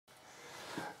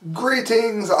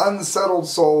Greetings, unsettled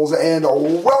souls, and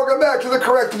welcome back to the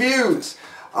Correct Views.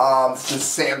 This is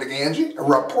Sam DeGangi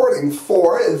reporting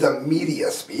for The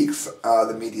Media Speaks,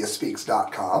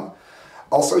 themediaspeaks.com.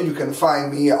 Also, you can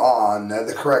find me on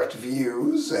The Correct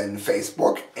Views and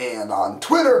Facebook, and on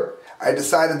Twitter, I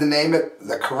decided to name it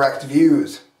The Correct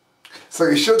Views. So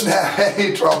you shouldn't have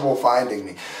any trouble finding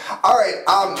me. Alright,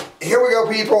 here we go,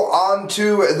 people. On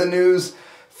to the news.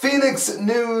 Phoenix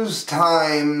News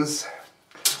Times.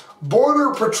 Border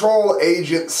Patrol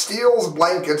agent steals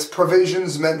blankets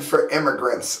provisions meant for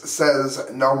immigrants, says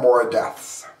no more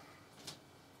deaths.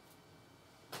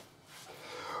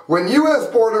 When U.S.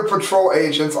 Border Patrol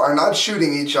agents are not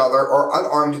shooting each other or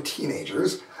unarmed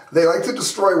teenagers, they like to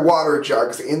destroy water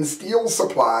jugs and steal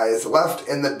supplies left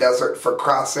in the desert for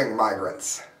crossing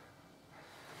migrants.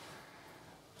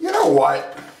 You know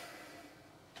what?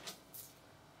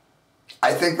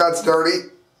 I think that's dirty.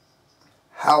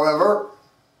 However,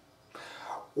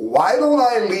 why don't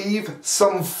I leave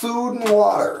some food and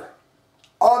water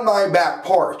on my back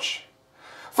porch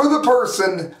for the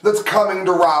person that's coming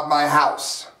to rob my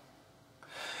house?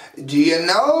 Do you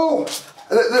know?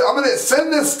 I'm going to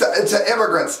send this to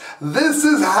immigrants. This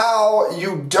is how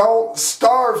you don't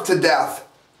starve to death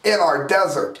in our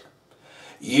desert.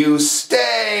 You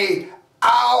stay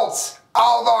out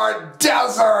of our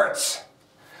desert.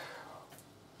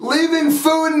 Leaving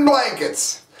food and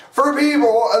blankets for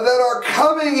people that are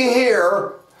coming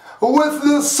here with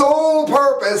the sole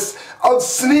purpose of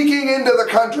sneaking into the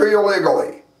country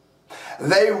illegally.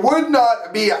 They would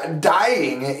not be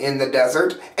dying in the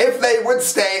desert if they would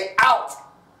stay out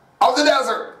of the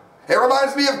desert. It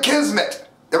reminds me of Kismet.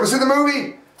 Ever see the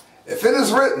movie? If it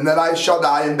is written that I shall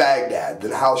die in Baghdad,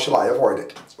 then how shall I avoid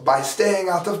it? By staying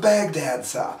out of Baghdad,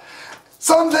 sir.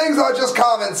 Some things are just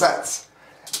common sense.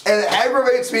 And it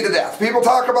aggravates me to death. People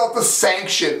talk about the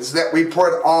sanctions that we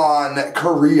put on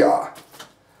Korea.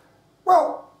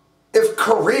 Well, if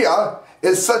Korea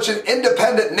is such an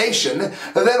independent nation,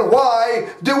 then why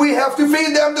do we have to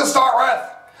feed them to start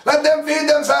with? Let them feed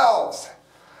themselves.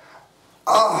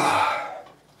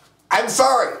 I'm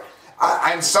sorry.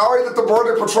 I'm sorry that the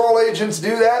Border Patrol agents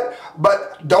do that,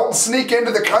 but don't sneak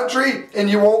into the country and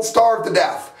you won't starve to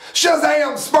death.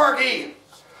 Shazam, Sparky!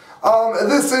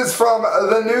 This is from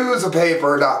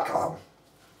thenewspaper.com.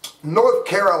 North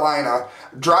Carolina,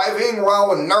 driving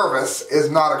while nervous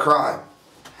is not a crime.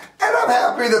 And I'm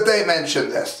happy that they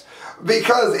mentioned this,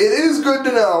 because it is good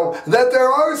to know that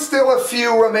there are still a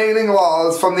few remaining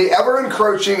laws from the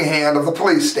ever-encroaching hand of the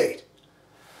police state.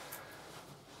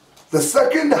 The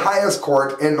second highest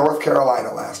court in North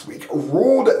Carolina last week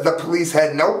ruled the police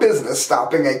had no business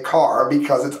stopping a car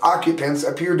because its occupants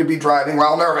appeared to be driving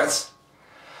while nervous.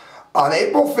 On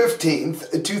April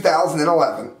 15th,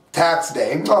 2011, tax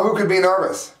day, who could be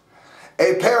nervous?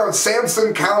 A pair of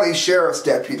Sampson County Sheriff's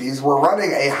deputies were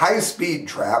running a speed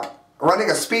trap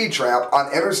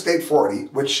on Interstate 40,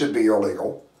 which should be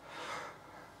illegal,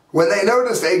 when they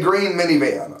noticed a green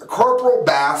minivan. Corporal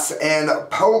Bass and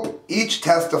Pope each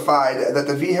testified that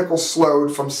the vehicle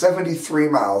slowed from 73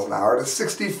 miles an hour to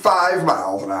 65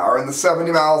 miles an hour in the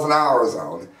 70 miles an hour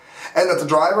zone, and that the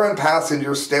driver and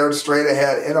passenger stared straight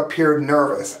ahead and appeared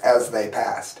nervous as they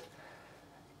passed.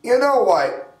 You know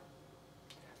what?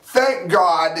 Thank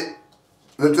God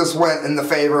that this went in the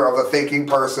favor of the thinking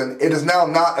person. It is now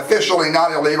officially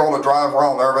not illegal to drive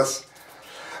while nervous.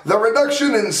 The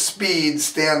reduction in speed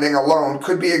standing alone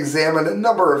could be examined a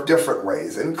number of different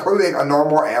ways, including a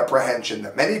normal apprehension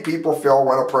that many people feel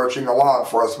when approaching a law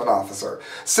enforcement officer.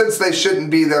 Since they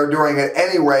shouldn't be there doing it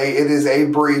anyway, it is a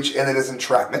breach and it is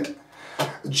entrapment.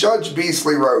 Judge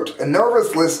Beasley wrote, "A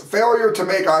nervous failure to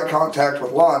make eye contact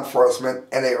with law enforcement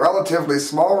and a relatively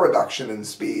small reduction in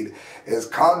speed is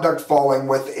conduct falling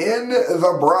within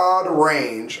the broad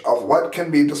range of what can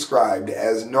be described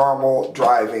as normal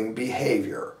driving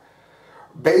behavior.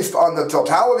 Based on the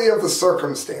totality of the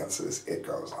circumstances," it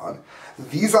goes on,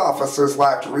 "these officers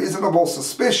lacked reasonable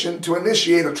suspicion to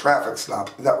initiate a traffic stop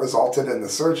that resulted in the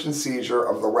search and seizure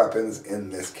of the weapons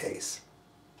in this case."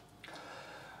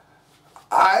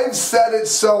 I've said it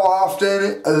so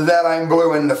often that I'm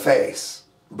blue in the face,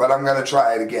 but I'm going to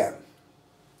try it again.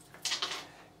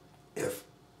 If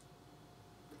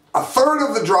a third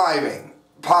of the driving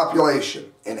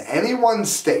population in any one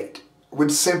state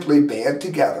would simply band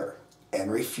together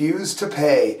and refuse to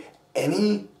pay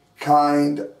any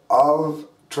kind of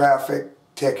traffic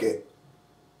ticket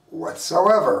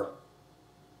whatsoever,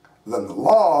 then the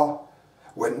law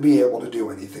wouldn't be able to do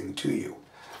anything to you.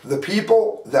 The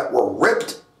people that were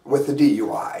ripped with the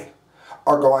DUI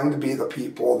are going to be the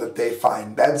people that they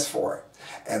find beds for.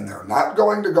 And they're not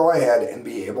going to go ahead and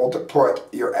be able to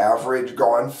put your average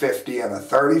going 50 and a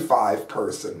 35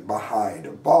 person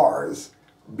behind bars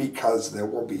because there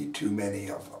will be too many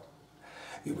of them.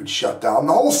 You would shut down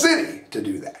the whole city to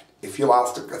do that. If you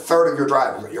lost a third of your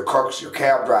drivers, your cooks, your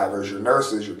cab drivers, your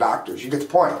nurses, your doctors, you get the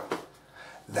point.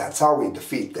 That's how we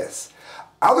defeat this.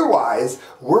 Otherwise,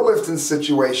 we're left in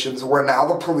situations where now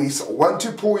the police want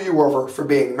to pull you over for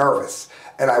being nervous.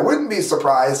 And I wouldn't be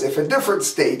surprised if a different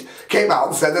state came out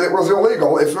and said that it was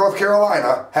illegal if North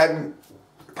Carolina hadn't,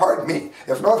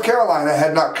 if North Carolina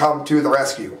had not come to the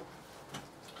rescue.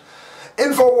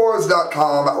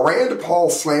 Infowars.com, Rand Paul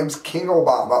slams King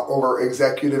Obama over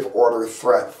executive order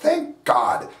threat. Thank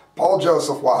God. Paul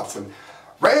Joseph Watson.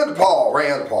 Rand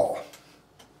Paul.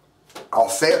 I'll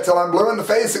say it till I'm blue in the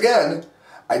face again.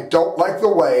 I don't like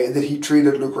the way that he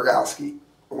treated Luke Rogowski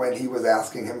when he was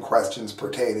asking him questions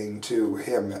pertaining to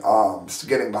him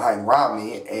getting behind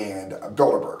Romney and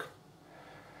Bilderberg.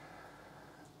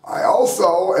 I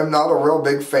also am not a real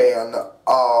big fan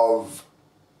of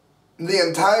the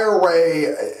entire way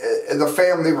the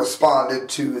family responded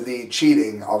to the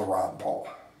cheating of Ron Paul.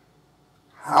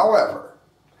 However,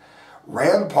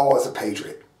 Rand Paul is a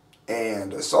patriot.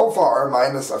 And so far,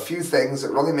 minus a few things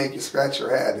that really make you scratch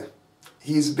your head,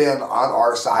 he's been on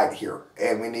our side here.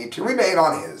 And we need to remain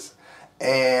on his.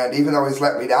 And even though he's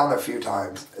let me down a few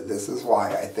times, this is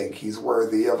why I think he's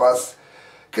worthy of us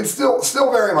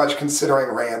still very much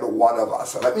considering Rand one of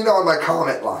us. And let me know in my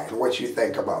comment line what you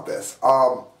think about this.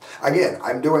 Again,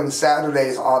 I'm doing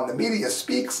Saturdays on The Media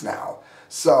Speaks now,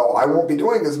 so I won't be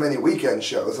doing as many weekend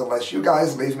shows unless you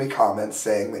guys leave me comments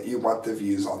saying that you want the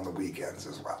views on the weekends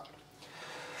as well.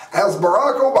 As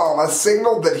Barack Obama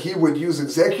signaled that he would use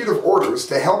executive orders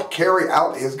to help carry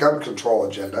out his gun control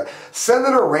agenda,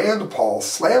 Senator Rand Paul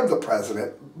slammed the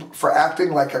president for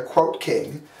acting like a, quote,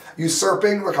 king,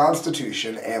 usurping the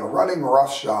Constitution and running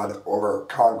roughshod over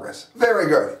Congress. Very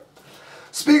good.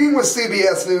 Speaking with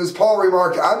CBS News, Paul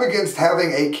remarked, I'm against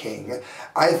having a king.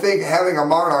 I think having a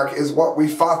monarch is what we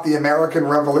fought the American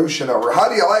Revolution over. How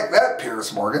do you like that,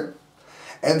 Piers Morgan?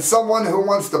 And someone who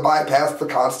wants to bypass the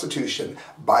Constitution,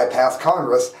 bypass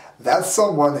Congress, that's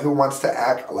someone who wants to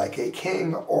act like a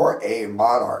king or a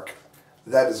monarch.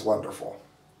 That is wonderful.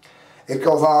 It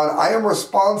goes on, I am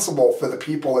responsible for the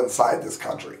people inside this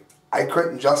country. I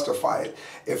couldn't justify it.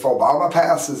 If Obama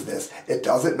passes this, it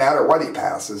doesn't matter what he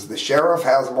passes. The sheriff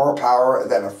has more power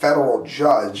than a federal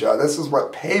judge. This is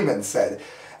what Payman said.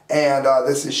 And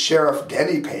this is Sheriff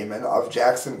Denny Payman of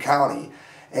Jackson County.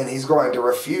 And he's going to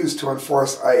refuse to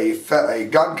enforce a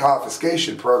gun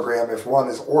confiscation program if one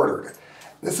is ordered.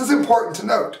 This is important to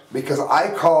note because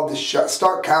I called the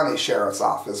Stark County Sheriff's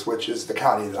Office, which is the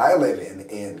county that I live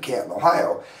in Canton,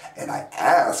 Ohio, and I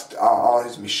asked on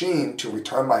his machine to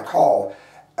return my call.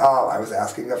 I was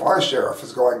asking if our sheriff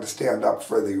is going to stand up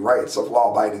for the rights of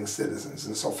law-abiding citizens,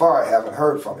 and so far I haven't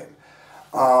heard from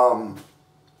him.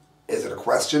 Is it a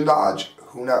question dodge?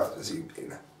 Who knows? Is he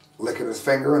licking his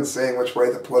finger and seeing which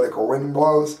way the political wind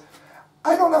blows?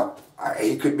 I don't know.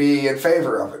 He could be in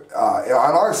favor of it. On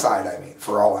our side, I mean,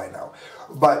 for all I know.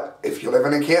 But if you're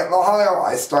living in Canton, Ohio,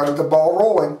 I started the ball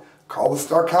rolling. Call the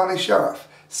Stark County Sheriff.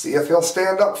 See if he'll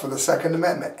stand up for the Second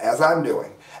Amendment, as I'm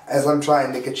doing, as I'm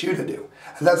trying to get you to do.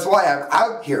 And that's why I'm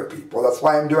out here, people. That's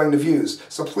why I'm doing the views.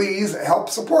 So please help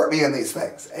support me in these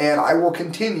things. And I will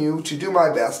continue to do my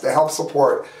best to help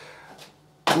support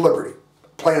liberty.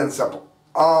 Plain and simple.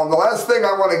 The last thing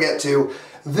I want to get to,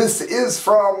 this is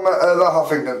from the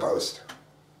Huffington Post.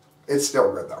 It's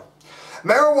still good, though.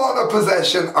 Marijuana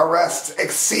possession arrests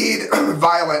exceed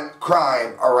violent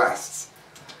crime arrests.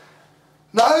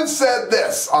 Now, I've said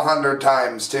this 100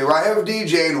 times, too. I have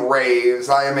DJ'd raves.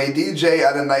 I am a DJ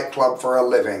at a nightclub for a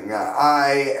living.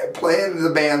 I play in the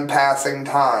band Passing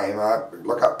Time.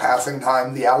 Look up Passing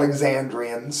Time, the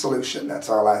Alexandrian Solution. That's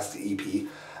our last EP.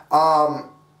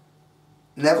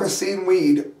 Never seen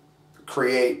weed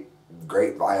create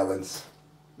great violence.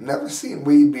 Never seen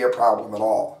weed be a problem at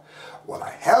all. What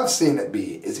I have seen it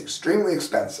be is extremely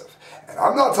expensive. And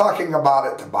I'm not talking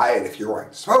about it to buy it if you're going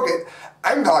to smoke it.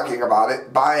 I'm talking about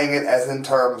it, buying it as in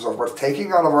terms of we're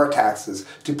taking out of our taxes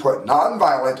to put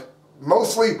non-violent,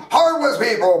 mostly harmless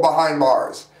people behind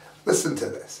bars. Listen to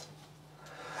this.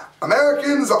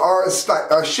 Americans are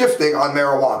shifting on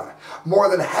marijuana. More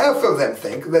than half of them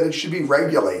think that it should be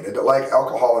regulated like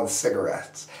alcohol and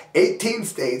cigarettes. 18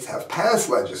 states have passed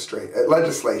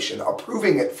legislation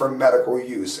approving it for medical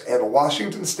use, and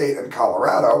Washington State and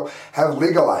Colorado have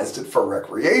legalized it for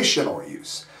recreational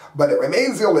use. but it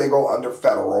remains illegal under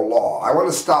federal law. I want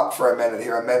to stop for a minute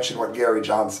here and mention what Gary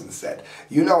Johnson said.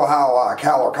 You know how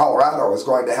Colorado is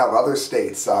going to have other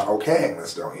states okaying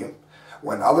this, don't you?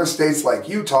 When other states like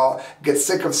Utah get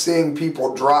sick of seeing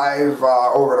people drive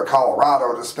over to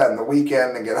Colorado to spend the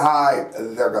weekend and get high,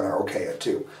 they're going to okay it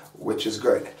too, which is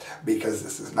good, because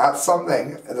this is not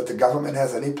something that the government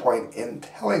has any point in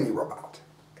telling you about.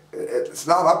 It's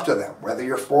not up to them whether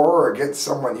you're for or against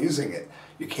someone using it.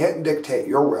 You can't dictate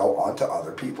your will onto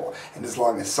other people. And as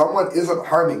long as someone isn't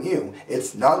harming you,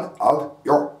 it's none of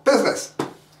your business.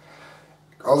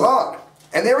 Goes on.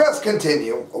 And the arrests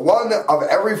continue, 1 of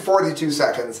every 42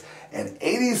 seconds, and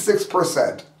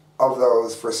 86% of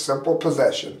those for simple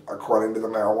possession, according to the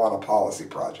Marijuana Policy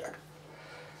Project.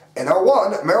 In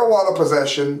 2001, marijuana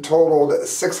possession totaled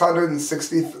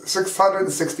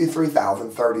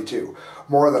 663,032,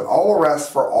 more than all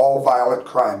arrests for all violent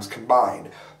crimes combined.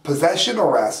 Possession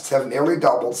arrests have nearly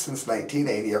doubled since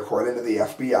 1980, according to the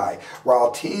FBI,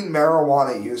 while teen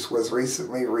marijuana use was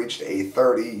recently reached a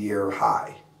 30-year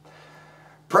high.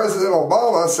 President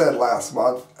Obama said last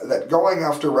month that going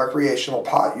after recreational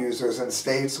pot users in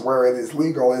states where it is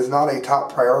legal is not a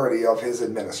top priority of his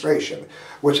administration,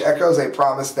 which echoes a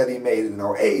promise that he made in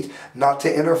 2008 not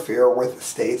to interfere with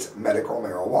states' medical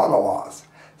marijuana laws.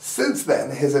 Since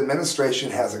then, his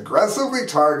administration has aggressively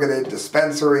targeted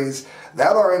dispensaries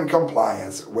that are in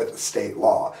compliance with state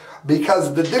law,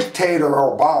 because the dictator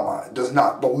Obama does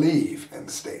not believe in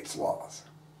states' laws.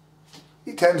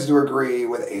 He tends to agree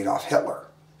with Adolf Hitler.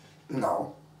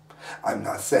 No, I'm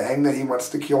not saying that he wants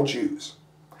to kill Jews.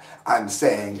 I'm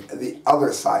saying the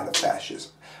other side of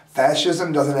fascism.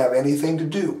 Fascism doesn't have anything to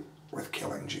do with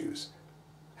killing Jews.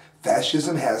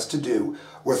 Fascism has to do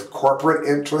with corporate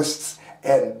interests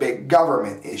and big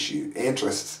government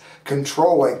interests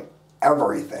controlling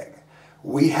everything.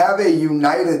 We have a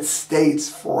United States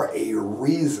for a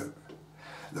reason.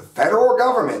 The federal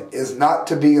government is not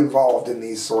to be involved in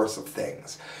these sorts of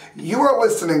things. You are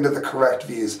listening to The Correct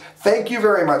Views. Thank you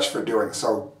very much for doing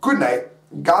so. Good night.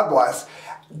 God bless.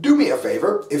 Do me a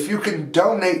favor, if you can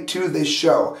donate to this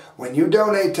show. When you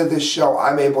donate to this show,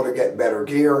 I'm able to get better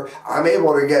gear. I'm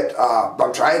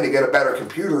trying to get a better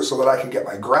computer so that I can get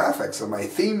my graphics and my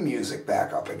theme music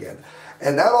back up again.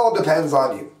 And that all depends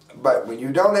on you. But when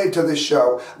you donate to this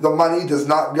show, the money does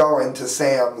not go into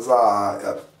Sam's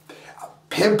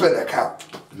pimpin' account.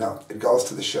 No, it goes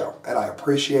to the show. And I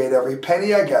appreciate every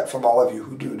penny I get from all of you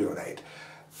who do donate.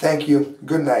 Thank you.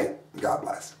 Good night. God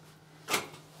bless.